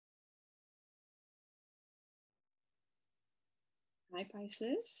Hi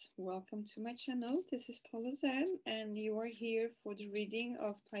Pisces, welcome to my channel. This is Paula and you are here for the reading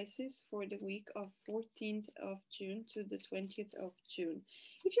of Pisces for the week of 14th of June to the 20th of June.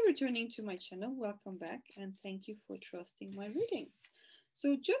 If you're returning to my channel, welcome back and thank you for trusting my readings.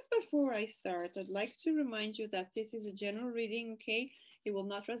 So just before I start, I'd like to remind you that this is a general reading, okay? It will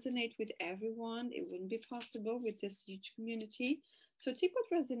not resonate with everyone. It wouldn't be possible with this huge community. So take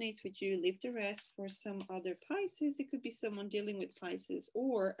what resonates with you, leave the rest for some other Pisces. It could be someone dealing with Pisces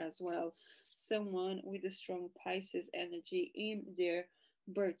or as well someone with a strong Pisces energy in their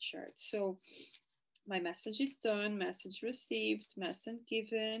birth chart. So my message is done, message received, message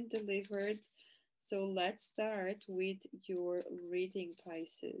given, delivered. So let's start with your reading,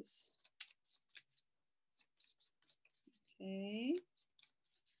 Pisces. Okay.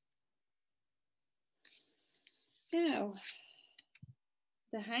 Now,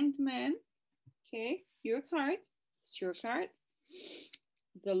 the Hanged Man. Okay, your card. It's your card.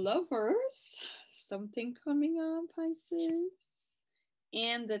 The Lovers. Something coming on, Pisces.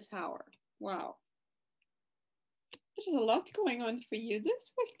 And the Tower. Wow. There's a lot going on for you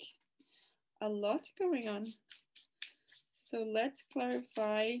this week. A lot going on. So let's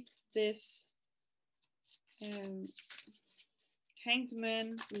clarify this Hanged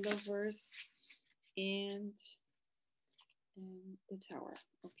Man, Lovers, and the Tower.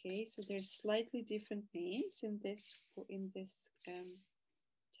 Okay, so there's slightly different names in this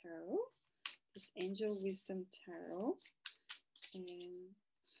tarot, this Angel Wisdom Tarot. And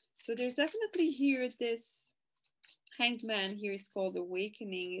so there's definitely here this Hanged Man here is called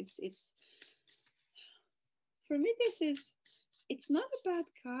Awakening. It's for me it's not a bad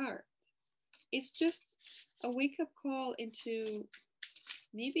card. It's just a wake-up call into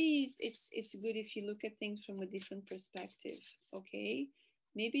maybe it's good if you look at things from a different perspective, okay?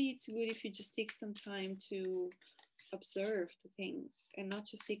 Maybe it's good if you just take some time to observe the things and not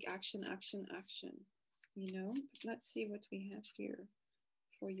just take action, you know? But let's see what we have here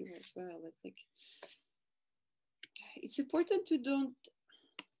for you as well. I think it's important to don't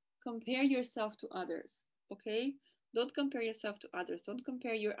compare yourself to others, okay? Don't compare yourself to others. Don't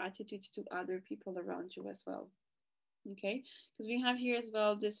compare your attitudes to other people around you as well. Okay, because we have here as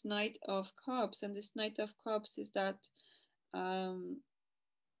well this Knight of Cups, and this Knight of Cups is that um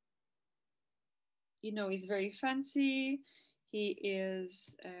he's very fancy. He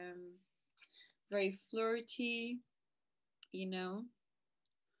is very flirty, you know.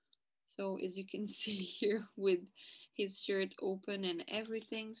 So as you can see here with his shirt open and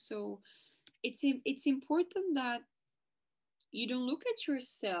everything, so it's important that you don't look at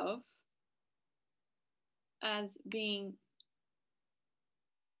yourself as being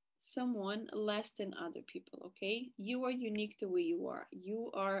someone less than other people, okay? You are unique the way you are.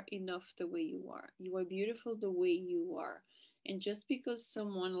 You are enough the way you are. You are beautiful the way you are. And just because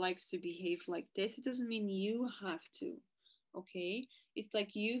someone likes to behave like this, it doesn't mean you have to, okay? It's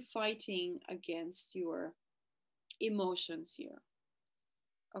like you fighting against your emotions here,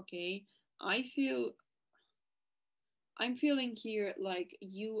 okay? I feel I'm feeling here like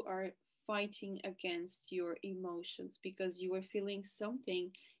you are fighting against your emotions because you are feeling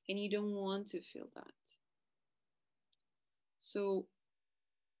something and you don't want to feel that. So,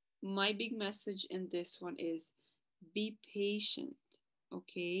 my big message in this one is be patient,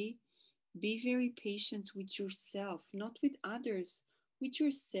 okay? Be very patient with yourself, not with others, with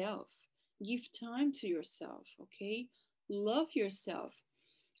yourself. Give time to yourself, okay? Love yourself.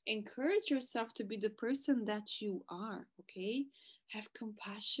 Encourage yourself to be the person that you are, okay? Have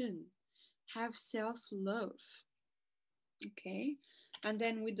compassion, have self love, okay? And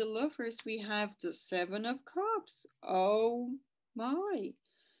then with the lovers, we have the Seven of Cups. Oh my.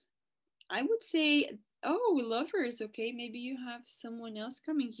 I would say, oh, lovers, okay? Maybe you have someone else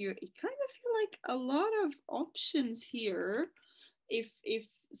coming here. It kind of feel like a lot of options here if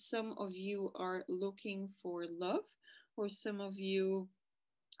some of you are looking for love or some of you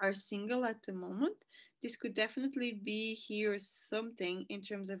are single at the moment, this could definitely be here something in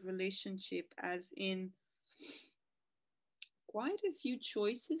terms of relationship, as in quite a few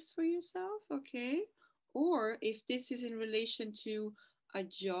choices for yourself, okay? Or if this is in relation to a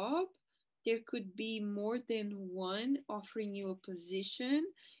job, there could be more than one offering you a position,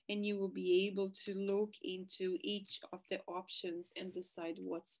 and you will be able to look into each of the options and decide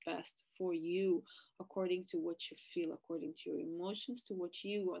what's best for you according to what you feel, according to your emotions, to what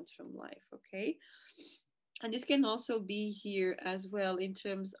you want from life, okay? And this can also be here as well in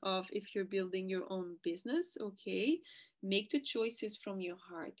terms of if you're building your own business, okay? Make the choices from your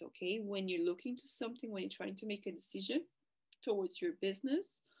heart, okay? When you're looking to something, when you're trying to make a decision towards your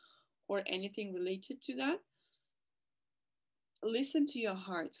business or anything related to that, listen to your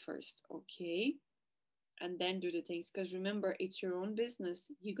heart first, okay? And then do the things, because remember, it's your own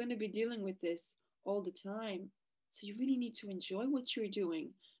business. You're going to be dealing with this all the time, so you really need to enjoy what you're doing.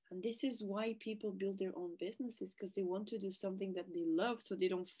 And this is why people build their own businesses, because they want to do something that they love, so they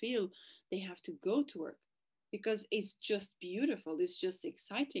don't feel they have to go to work, because it's just beautiful, it's just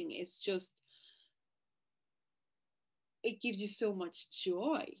exciting, it's just, it gives you so much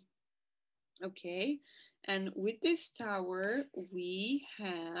joy. Okay. And with this tower, we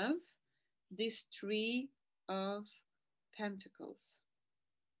have this Three of Pentacles.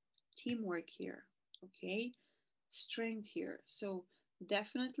 Teamwork here. Okay. Strength here. So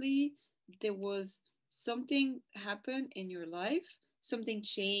definitely there was something happened in your life, something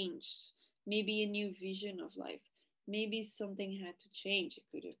changed, maybe a new vision of life, maybe something had to change. It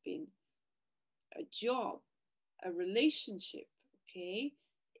could have been a job, a relationship. Okay.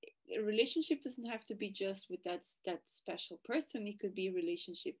 A relationship doesn't have to be just with that special person. It could be a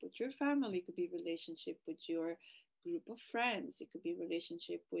relationship with your family, it could be a relationship with your group of friends, it could be a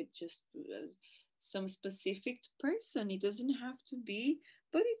relationship with just some specific person. It doesn't have to be,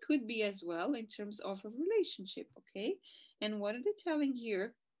 but it could be as well in terms of a relationship. Okay. And what are they telling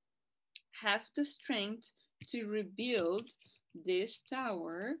here? Have the strength to rebuild this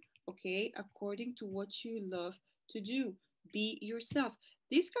tower, okay, according to what you love to do. Be yourself.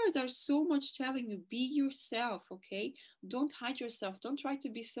 These cards are so much telling you, be yourself, okay? Don't hide yourself. Don't try to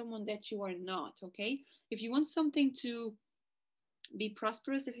be someone that you are not, okay? If you want something to be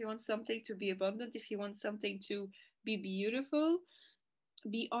prosperous, if you want something to be abundant, if you want something to be beautiful,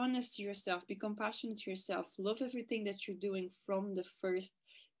 be honest to yourself, be compassionate to yourself, love everything that you're doing from the first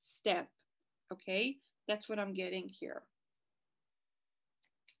step. Okay, that's what I'm getting here.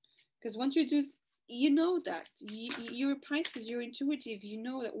 Because once you do, you know that you're Pisces, you're intuitive. You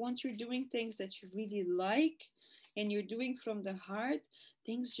know that once you're doing things that you really like and you're doing from the heart,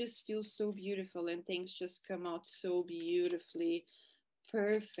 things just feel so beautiful and things just come out so beautifully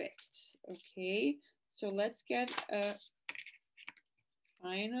perfect. Okay, so let's get a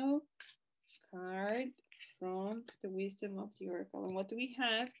final card from the wisdom of the oracle. And what do we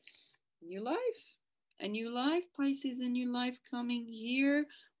have? New life. A new life, Pisces, a new life coming here.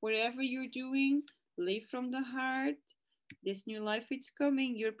 Whatever you're doing, live from the heart. This new life, it's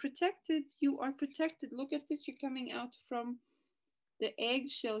coming. You're protected. You are protected. Look at this. You're coming out from the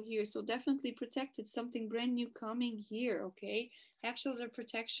eggshell here. So definitely protected. Something brand new coming here. Okay. Eggshells are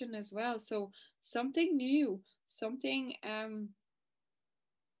protection as well. So something new, something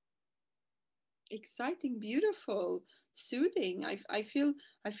exciting, beautiful, soothing. I feel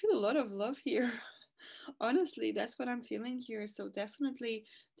a lot of love here. Honestly, that's what I'm feeling here. So definitely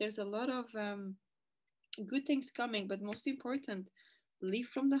there's a lot of good things coming, but most important, live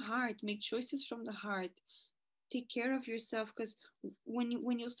from the heart, make choices from the heart, take care of yourself, because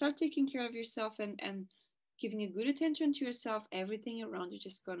when you start taking care of yourself and giving a good attention to yourself, everything around you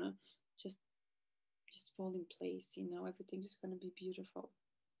just gonna just just fall in place, you know, everything's just gonna be beautiful.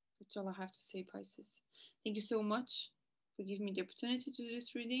 That's all I have to say, Pisces. Thank you so much for giving me the opportunity to do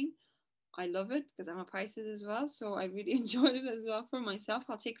this reading. I love it because I'm a Pisces as well. So I really enjoyed it as well for myself.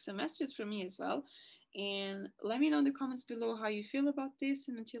 I'll take some messages from me as well. And let me know in the comments below how you feel about this.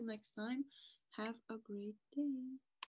 And until next time, have a great day.